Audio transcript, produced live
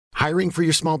Hiring for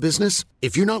your small business?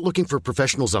 If you're not looking for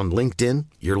professionals on LinkedIn,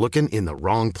 you're looking in the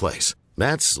wrong place.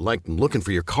 That's like looking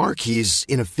for your car keys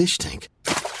in a fish tank.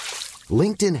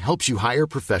 LinkedIn helps you hire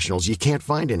professionals you can't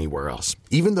find anywhere else,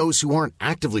 even those who aren't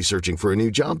actively searching for a new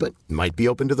job but might be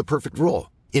open to the perfect role.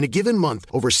 In a given month,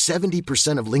 over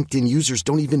 70% of LinkedIn users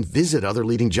don't even visit other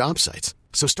leading job sites.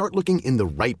 So start looking in the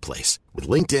right place. With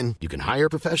LinkedIn, you can hire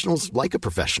professionals like a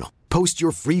professional. Post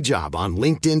your free job on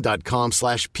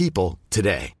linkedin.com/people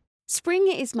today. Spring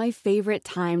is my favorite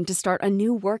time to start a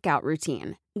new workout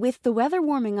routine. With the weather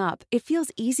warming up, it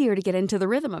feels easier to get into the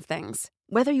rhythm of things.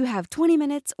 Whether you have 20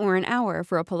 minutes or an hour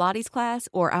for a Pilates class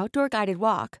or outdoor guided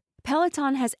walk,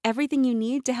 Peloton has everything you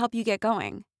need to help you get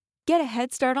going. Get a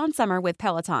head start on summer with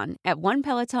Peloton at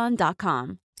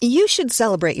onepeloton.com. You should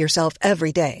celebrate yourself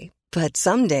every day, but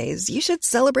some days you should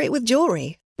celebrate with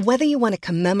jewelry. Whether you want to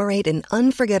commemorate an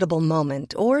unforgettable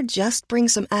moment or just bring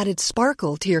some added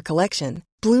sparkle to your collection,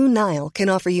 Blue Nile can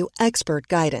offer you expert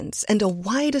guidance and a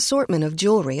wide assortment of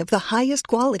jewelry of the highest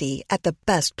quality at the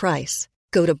best price.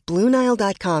 Go to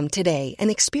BlueNile.com today and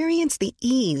experience the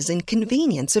ease and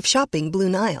convenience of shopping Blue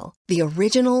Nile, the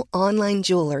original online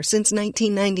jeweler since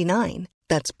 1999.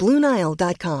 That's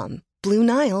BlueNile.com.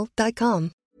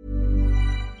 BlueNile.com.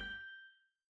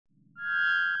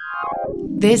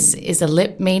 This is a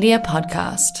Lip Media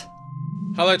podcast.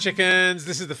 Hello, chickens.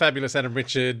 This is the fabulous Adam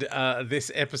Richard. This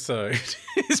episode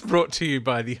is brought to you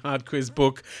by the Hard Quiz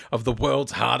book of the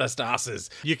world's hardest asses.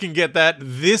 You can get that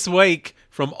this week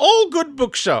from all good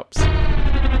bookshops.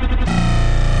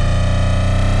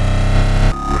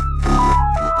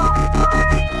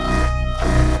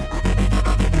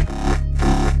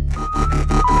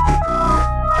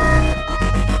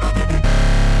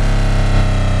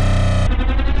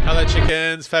 Hello,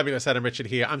 chickens. Fabulous Adam Richard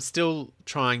here. I'm still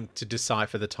trying to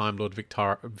decipher the Time Lord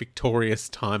Victorious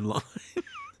timeline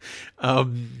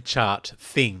chart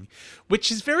thing,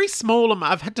 which is very small.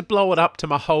 I've had to blow it up to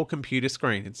my whole computer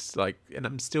screen. It's like, and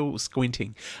I'm still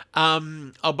squinting.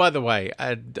 Oh, by the way,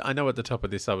 I know at the top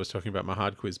of this I was talking about my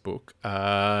Hard Quiz book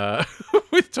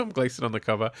with Tom Gleeson on the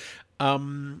cover.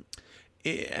 And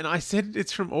I said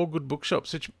it's from all good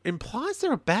bookshops, which implies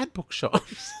there are bad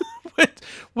bookshops.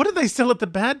 What do they sell at the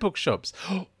bad bookshops?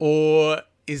 Or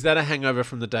is that a hangover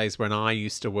from the days when I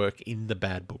used to work in the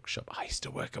bad bookshop? I used to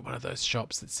work at one of those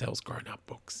shops that sells grown-up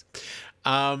books.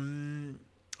 Although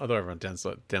everyone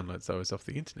downloads those off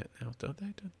the internet now, don't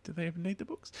they? Do they even need the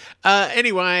books?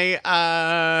 Anyway,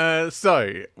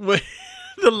 so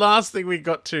the last thing we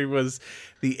got to was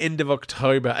the end of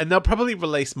October, and they'll probably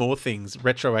release more things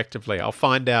retroactively. I'll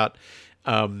find out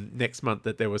next month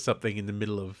that there was something in the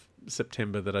middle of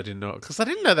September that I didn't know, because I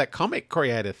didn't know that comic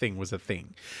creator thing was a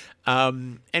thing.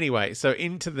 Anyway, so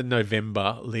into the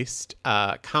November list,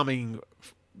 coming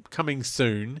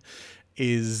soon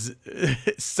is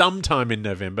sometime in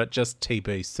November, just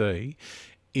TBC,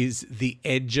 is The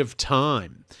Edge of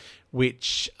Time,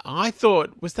 which I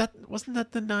thought wasn't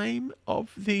that the name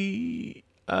of the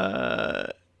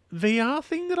VR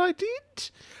thing that I did?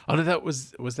 Oh no, that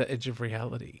was that Edge of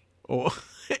Reality. Or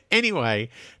anyway,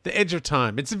 The Edge of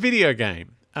Time. It's a video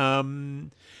game.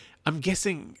 I'm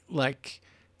guessing like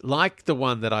the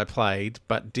one that I played,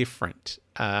 but different.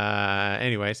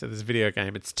 Anyway, so there's a video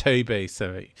game. It's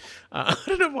TBC. I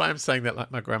don't know why I'm saying that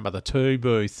like my grandmother.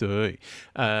 TBC.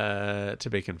 To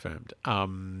be confirmed.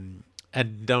 And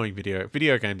knowing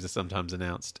video games are sometimes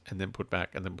announced and then put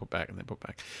back and then put back and then put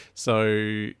back.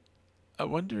 So I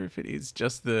wonder if it is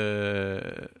just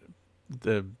the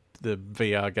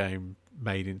VR game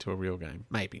made into a real game.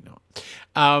 Maybe not.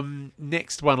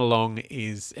 Next one along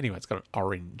is, anyway, it's got an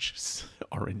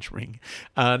orange ring.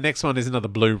 Next one is another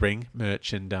blue ring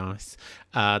merchandise.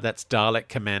 That's Dalek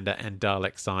Commander and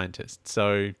Dalek Scientist.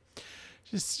 So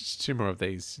just two more of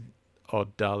these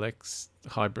odd Daleks,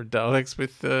 hybrid Daleks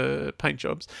with paint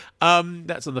jobs.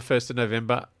 That's on the 1st of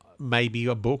November. Maybe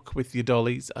a book with your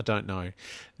dollies. I don't know.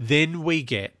 Then we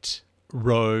get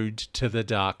Road to the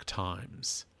Dark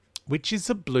Times, which is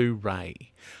a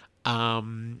Blu-ray.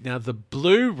 Now, the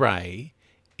Blu-ray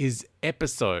is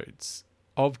episodes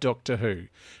of Doctor Who.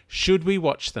 Should we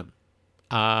watch them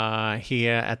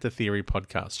here at the Theory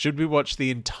Podcast? Should we watch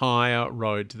the entire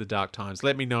Road to the Dark Times?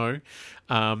 Let me know.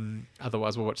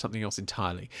 Otherwise, we'll watch something else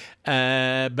entirely.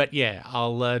 But yeah,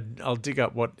 I'll dig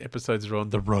up what episodes are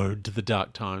on the Road to the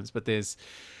Dark Times. But there's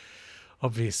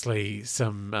obviously there's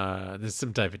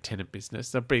some David Tennant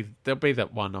business. There'll be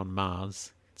that one on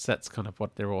Mars. So that's kind of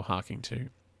what they're all harking to.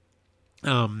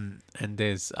 And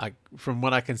there's, from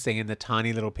what I can see in the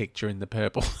tiny little picture in the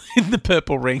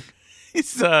purple ring,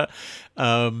 is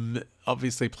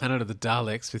obviously Planet of the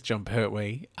Daleks with John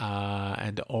Pertwee,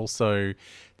 and also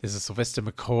There's a Sylvester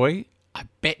McCoy. I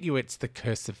bet you it's The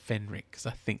Curse of Fenric, because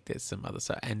I think there's some other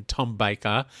stuff. And Tom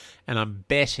Baker. And I'm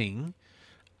betting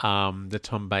the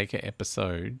Tom Baker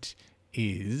episode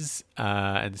is,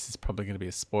 and this is probably going to be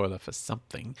a spoiler for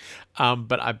something,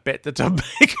 but I bet the Tom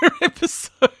Baker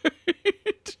episode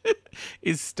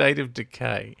is State of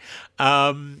Decay.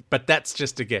 But that's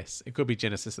just a guess. It could be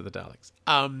Genesis of the Daleks.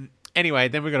 Anyway,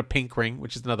 then we've got a Pink Ring,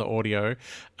 which is another audio.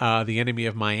 The Enemy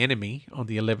of My Enemy on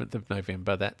the 11th of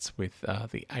November. That's with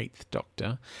the 8th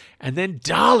Doctor. And then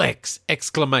Daleks! !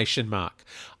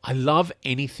 I love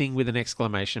anything with an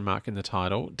exclamation mark in the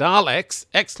title. Daleks! !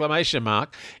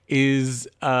 Is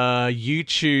a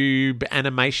YouTube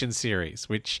animation series,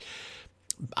 which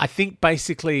I think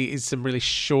basically is some really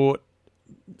short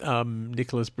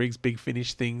Nicholas Briggs Big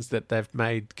Finish things that they've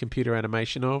made computer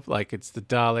animation of. Like it's the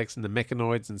Daleks and the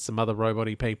Mechanoids and some other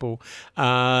robot-y people.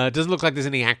 It doesn't look like there's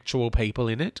any actual people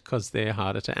in it because they're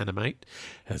harder to animate,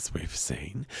 as we've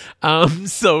seen.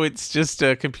 So it's just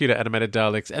computer animated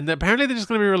Daleks. And apparently they're just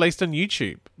going to be released on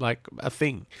YouTube, like a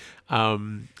thing.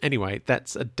 Anyway,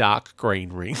 that's a dark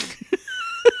green ring.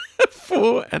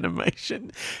 For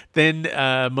animation. Then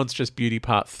Monstrous Beauty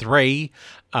Part 3,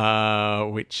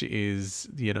 which is,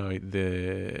 the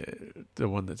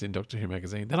one that's in Doctor Who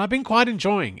magazine that I've been quite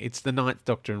enjoying. It's the 9th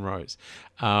Doctor and Rose.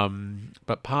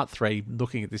 But Part 3,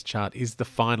 looking at this chart, is the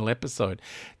final episode.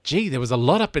 Gee, there was a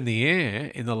lot up in the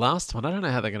air in the last one. I don't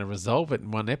know how they're going to resolve it in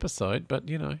one episode, but,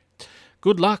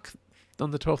 good luck on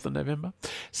the 12th of November.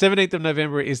 17th of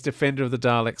November is Defender of the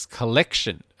Daleks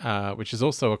Collection, which is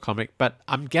also a comic, but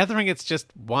I'm gathering it's just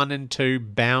 1 and 2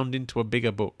 bound into a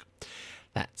bigger book.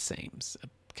 That seems a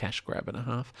cash grab and a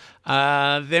half.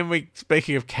 Then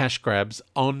speaking of cash grabs,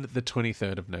 on the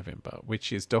 23rd of November,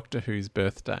 which is Doctor Who's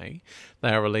birthday, they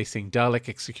are releasing Dalek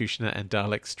Executioner and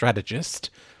Dalek Strategist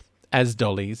as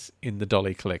dollies in the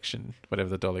Dolly collection, whatever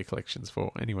the Dolly collection's for.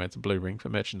 Anyway, it's a blue ring for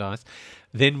merchandise.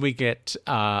 Then we get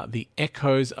the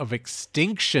Echoes of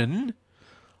Extinction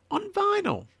on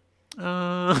vinyl.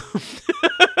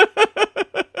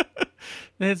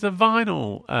 There's a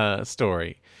vinyl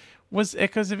story. Was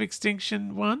Echoes of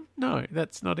Extinction one? No,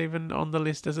 that's not even on the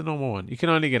list as a normal one. You can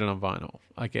only get it on vinyl,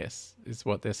 I guess, is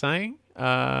what they're saying.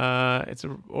 It's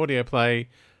an audio play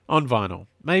on vinyl.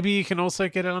 Maybe you can also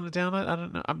get it on a download. I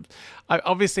don't know. I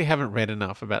obviously haven't read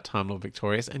enough about Time Lord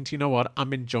Victorious, and you know what?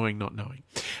 I'm enjoying not knowing.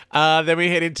 Then we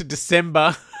head into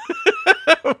December,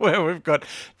 where we've got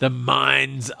The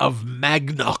Mines of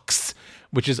Magnox,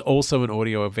 which is also an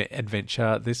audio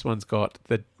adventure. This one's got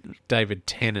the David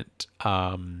Tennant,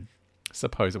 well,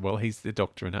 he's the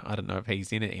Doctor in it. I don't know if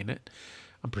he's in it.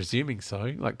 I'm presuming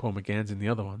so, like Paul McGann's in the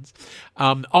other ones.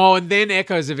 And then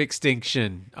Echoes of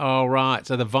Extinction. Oh, right.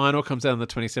 So the vinyl comes out on the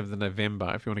 27th of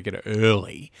November if you want to get it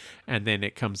early. And then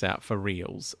it comes out for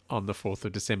reals on the 4th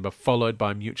of December, followed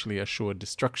by Mutually Assured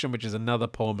Destruction, which is another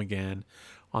Paul McGann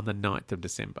on the 9th of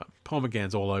December. Paul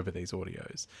McGann's all over these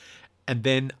audios. And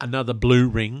then another blue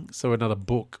ring, so another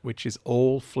book, which is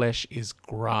All Flesh is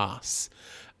Grass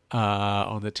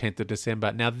on the 10th of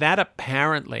December. Now, that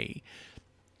apparently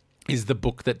is the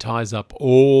book that ties up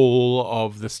all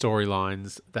of the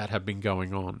storylines that have been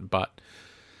going on. But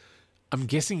I'm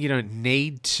guessing you don't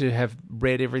need to have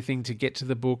read everything to get to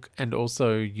the book. And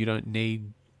also you don't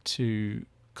need to...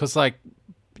 Because,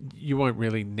 you won't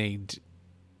really need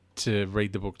to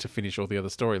read the book to finish all the other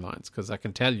storylines. Because I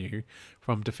can tell you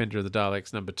from Defender of the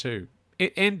Daleks #2,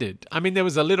 it ended. I mean, there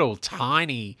was a little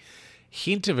tiny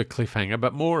hint of a cliffhanger,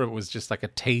 but more it was just like a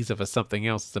teaser for something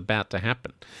else that's about to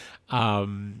happen,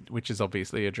 which is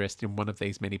obviously addressed in one of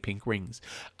these many pink rings.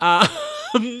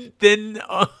 Then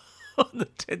on the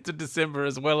 10th of December,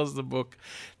 as well as the book,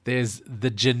 there's The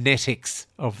Genetics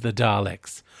of the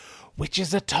Daleks, which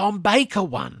is a Tom Baker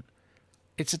one.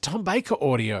 It's a Tom Baker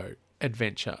audio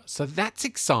adventure. So that's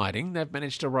exciting. They've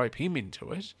managed to rope him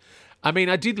into it. I mean,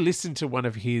 I did listen to one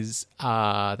of his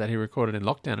that he recorded in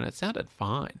lockdown, and it sounded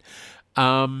fine.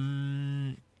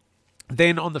 Then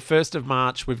on the 1st of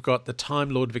March, we've got the Time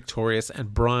Lord Victorious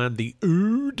and Brian the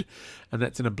Ood, and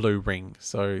that's in a blue ring.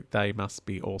 So they must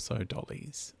be also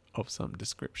dollies of some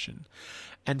description.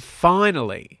 And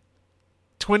finally,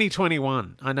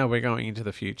 2021. I know we're going into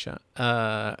the future.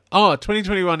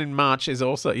 2021 in March is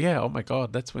also, oh my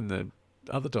God, that's when the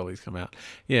other dollies come out.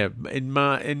 Yeah,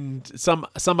 in some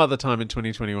other time in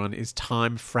 2021 is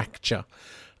Time Fracture,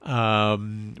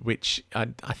 which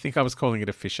I think I was calling it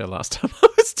a fissure last time I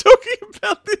was talking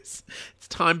about this. It's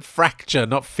Time Fracture,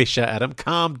 not fissure, Adam.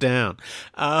 Calm down.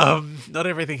 Not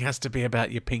everything has to be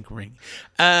about your pink ring.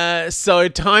 So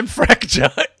Time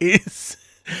Fracture is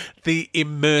the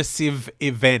immersive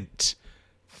event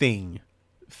thing,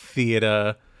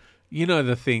 theatre, You know,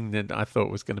 the thing that I thought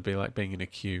was going to be like being in a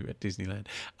queue at Disneyland.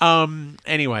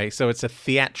 Anyway, so it's a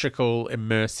theatrical,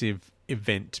 immersive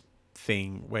event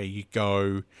thing where you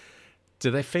go.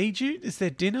 Do they feed you? Is there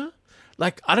dinner?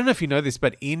 Like, I don't know if you know this,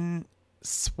 but in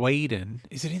Sweden,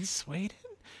 is it in Sweden?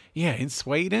 Yeah, in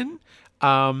Sweden,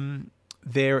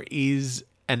 there is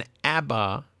an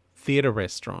ABBA theatre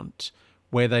restaurant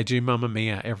where they do Mamma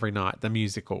Mia every night, the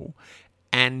musical.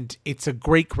 And it's a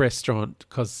Greek restaurant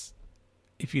because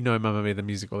if you know Mamma Mia, the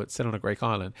musical, it's set on a Greek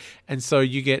island. And so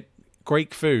you get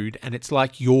Greek food and it's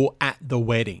like you're at the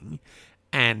wedding.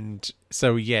 And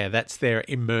so, yeah, that's their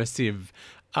immersive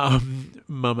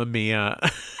Mamma Mia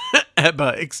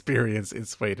ABBA experience in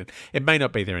Sweden. It may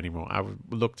not be there anymore. I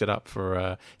looked it up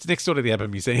for... it's next door to the ABBA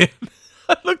Museum.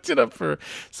 I looked it up for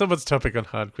someone's topic on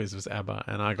Hard Quiz was ABBA,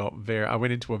 and I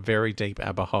went into a very deep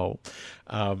ABBA hole.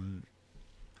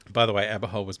 By the way, ABBA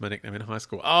hole was my nickname in high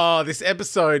school. Oh, this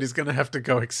episode is going to have to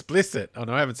go explicit. Oh,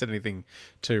 no, I haven't said anything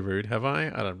too rude, have I?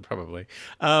 I don't, probably.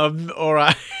 All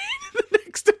right. The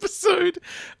next episode.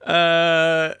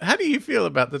 How do you feel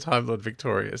about the Time Lord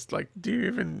Victorious? Like, do you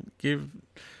even give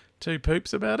two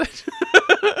poops about it?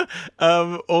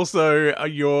 Also,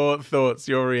 your thoughts,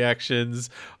 your reactions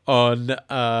on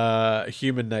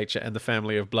Human Nature and the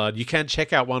Family of Blood. You can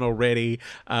check out one already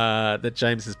that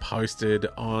James has posted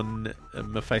on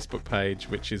my Facebook page,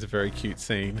 which is a very cute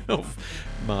scene of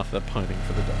Martha pining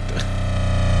for the doctor.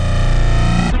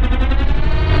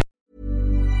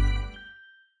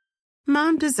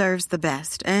 Mom deserves the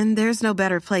best, and there's no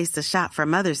better place to shop for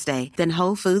Mother's Day than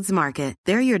Whole Foods Market.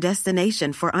 They're your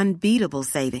destination for unbeatable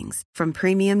savings, from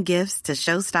premium gifts to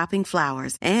show-stopping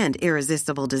flowers and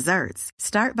irresistible desserts.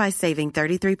 Start by saving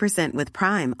 33% with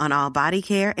Prime on all body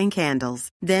care and candles.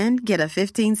 Then get a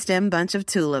 15-stem bunch of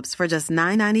tulips for just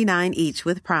 $9.99 each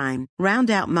with Prime.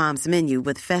 Round out Mom's menu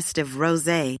with festive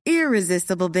rosé,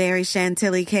 irresistible berry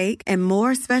chantilly cake, and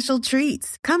more special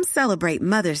treats. Come celebrate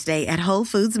Mother's Day at Whole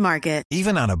Foods Market.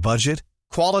 Even on a budget,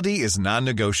 quality is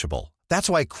non-negotiable. That's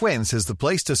why Quince is the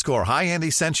place to score high-end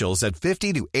essentials at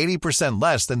 50 to 80%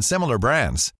 less than similar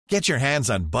brands. Get your hands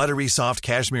on buttery soft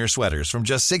cashmere sweaters from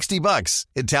just $60,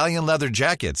 Italian leather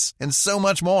jackets, and so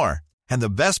much more. And the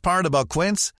best part about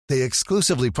Quince, they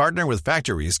exclusively partner with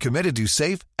factories committed to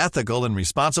safe, ethical, and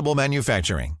responsible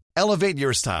manufacturing. Elevate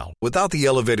your style without the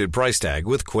elevated price tag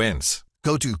with Quince.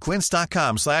 Go to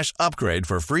quince.com/upgrade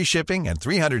for free shipping and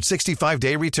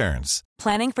 365-day returns.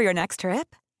 Planning for your next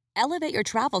trip? Elevate your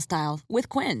travel style with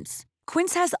Quince.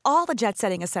 Quince has all the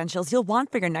jet-setting essentials you'll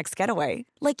want for your next getaway,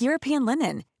 like European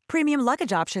linen, premium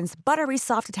luggage options, buttery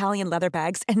soft Italian leather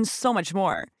bags, and so much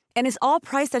more. And is all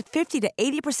priced at 50 to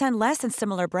 80% less than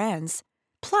similar brands.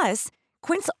 Plus,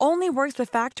 Quince only works with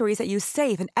factories that use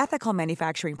safe and ethical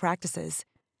manufacturing practices.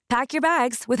 Pack your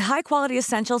bags with high-quality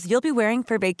essentials you'll be wearing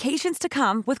for vacations to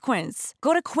come with Quince.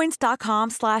 Go to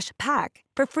quince.com/pack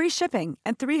for free shipping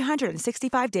and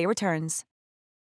 365-day returns.